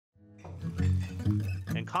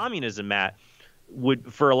communism, Matt,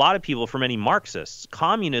 would, for a lot of people, for many Marxists,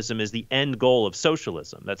 communism is the end goal of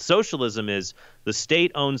socialism. That socialism is the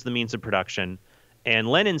state owns the means of production, and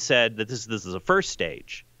Lenin said that this is a first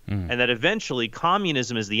stage, and that eventually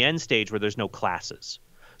communism is the end stage where there's no classes.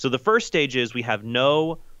 So the first stage is we have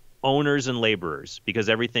no owners and laborers because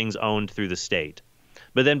everything's owned through the state.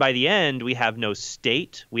 But then by the end, we have no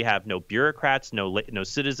state, we have no bureaucrats, no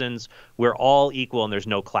citizens. We're all equal and there's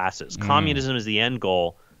no classes. Communism is the end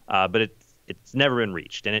goal, but it's never been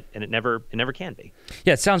reached, and it never can be.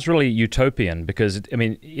 Yeah, it sounds really utopian because,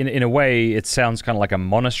 in a way, it sounds kind of like a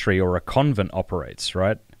monastery or a convent operates,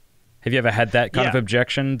 right? Have you ever had that kind of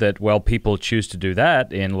objection that, well, people choose to do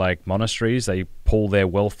that in like monasteries? They pull their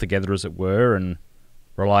wealth together, as it were, and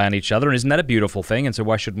rely on each other. And isn't that a beautiful thing? And so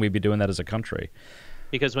why shouldn't we be doing that as a country?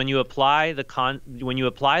 Because when you apply the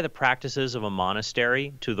practices of a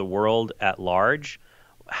monastery to the world at large,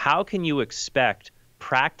 how can you expect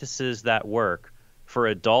practices that work for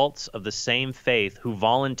adults of the same faith who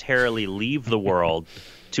voluntarily leave the world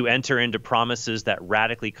to enter into promises that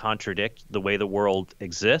radically contradict the way the world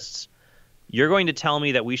exists? You're going to tell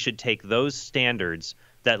me that we should take those standards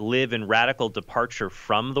that live in radical departure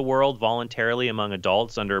from the world voluntarily among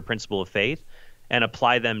adults under a principle of faith and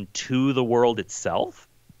apply them to the world itself?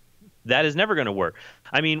 That is never going to work.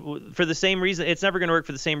 I mean, for the same reason, it's never going to work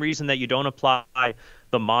for the same reason that you don't apply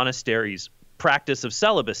the monastery's practice of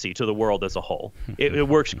celibacy to the world as a whole. It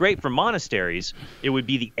works great for monasteries. It would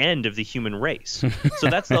be the end of the human race. So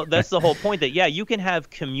that's the whole point, that, yeah, you can have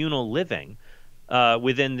communal living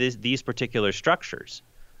within these particular structures.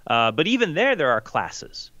 But even there are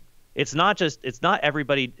classes. It's not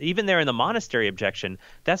everybody, even there in the monastery objection,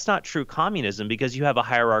 that's not true communism because you have a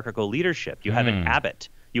hierarchical leadership. You have an abbot.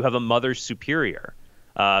 You have a mother superior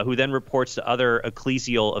who then reports to other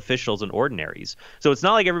ecclesial officials and ordinaries. So it's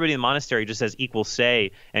not like everybody in the monastery just has equal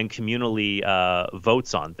say and communally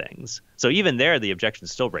votes on things. So even there, the objection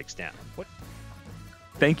still breaks down.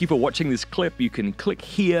 Thank you for watching this clip. You can click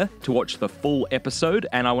here to watch the full episode.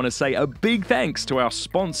 And I want to say a big thanks to our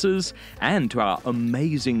sponsors and to our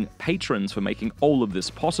amazing patrons for making all of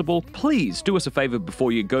this possible. Please do us a favor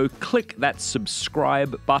before you go. Click that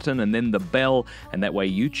subscribe button and then the bell. And that way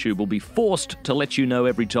YouTube will be forced to let you know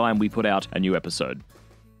every time we put out a new episode.